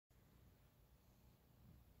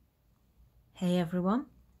Hey everyone,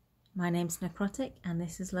 my name's Nekrotikk and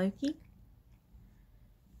this is Loki.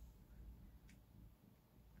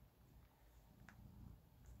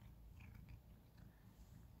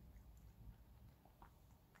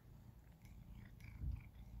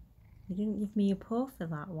 You didn't give me a paw for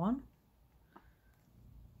that one.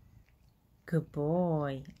 Good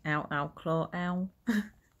boy. Ow, ow, claw, ow.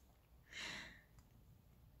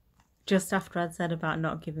 Just after I'd said about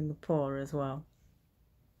not giving a paw as well.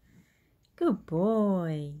 Good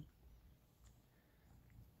boy.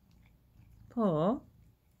 Paw?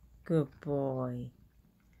 Good boy.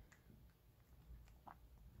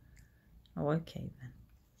 Oh, okay then.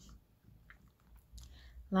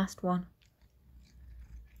 Last one.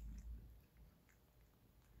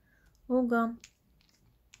 All gone.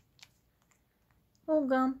 All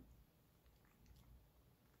gone.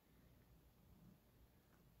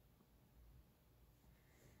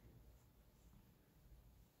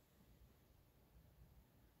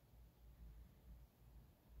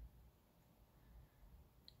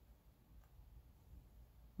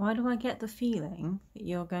 Why do I get the feeling that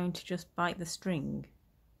you're going to just bite the string?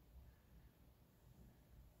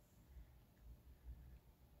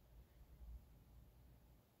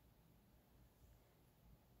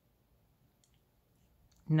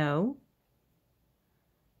 No.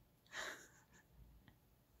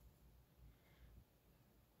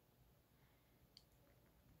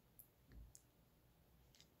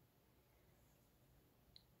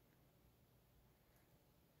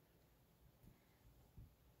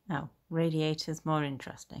 Oh, radiator's more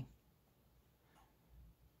interesting.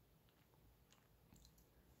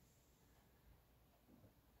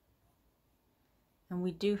 And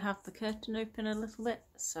we do have the curtain open a little bit,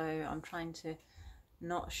 so I'm trying to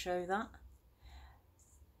not show that.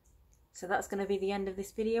 So that's going to be the end of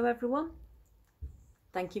this video, everyone.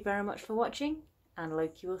 Thank you very much for watching, and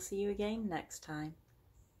Loki will see you again next time.